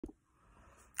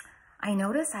I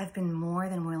notice I've been more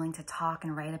than willing to talk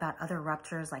and write about other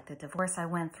ruptures like the divorce I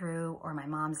went through or my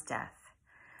mom's death.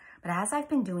 But as I've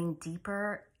been doing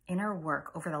deeper inner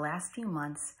work over the last few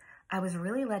months, I was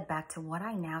really led back to what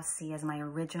I now see as my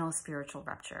original spiritual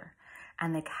rupture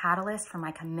and the catalyst for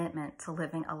my commitment to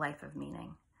living a life of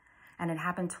meaning. And it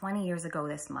happened 20 years ago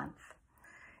this month.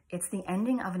 It's the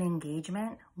ending of an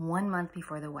engagement 1 month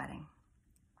before the wedding.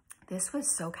 This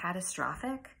was so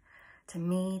catastrophic to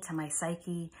me, to my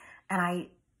psyche, and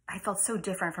I felt so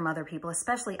different from other people,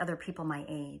 especially other people my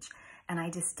age. And I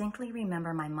distinctly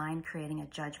remember my mind creating a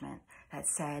judgment that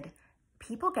said,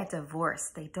 people get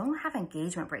divorced. They don't have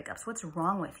engagement breakups. What's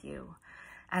wrong with you?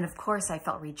 And of course, I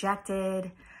felt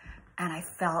rejected, and I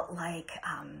felt like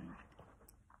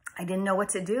I didn't know what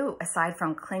to do aside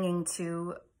from clinging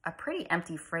to a pretty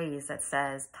empty phrase that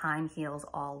says, time heals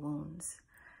all wounds.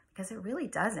 Because it really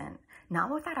doesn't.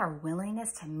 Not without our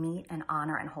willingness to meet and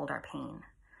honor and hold our pain.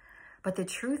 But the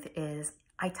truth is,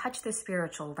 I touched the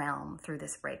spiritual realm through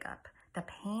this breakup. The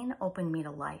pain opened me to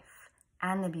life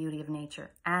and the beauty of nature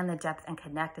and the depth and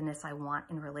connectedness I want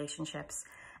in relationships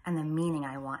and the meaning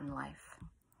I want in life.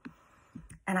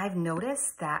 And I've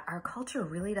noticed that our culture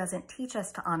really doesn't teach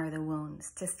us to honor the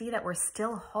wounds, to see that we're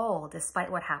still whole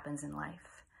despite what happens in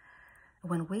life.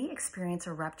 When we experience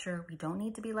a rupture, we don't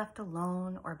need to be left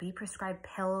alone or be prescribed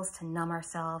pills to numb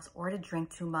ourselves or to drink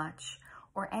too much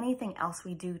or anything else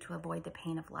we do to avoid the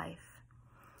pain of life.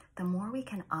 The more we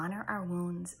can honor our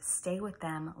wounds, stay with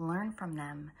them, learn from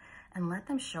them, and let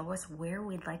them show us where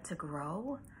we'd like to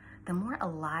grow, the more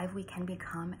alive we can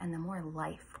become and the more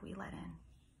life we let in.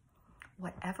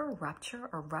 Whatever rupture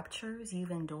or ruptures you've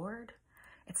endured,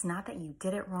 it's not that you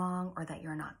did it wrong or that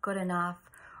you're not good enough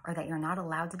or that you're not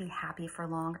allowed to be happy for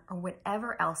long or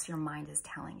whatever else your mind is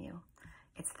telling you.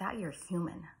 It's that you're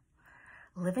human,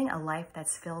 living a life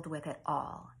that's filled with it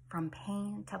all, from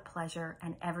pain to pleasure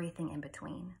and everything in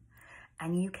between.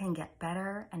 And you can get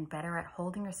better and better at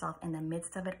holding yourself in the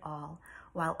midst of it all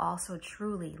while also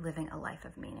truly living a life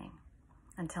of meaning.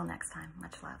 Until next time,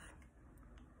 much love.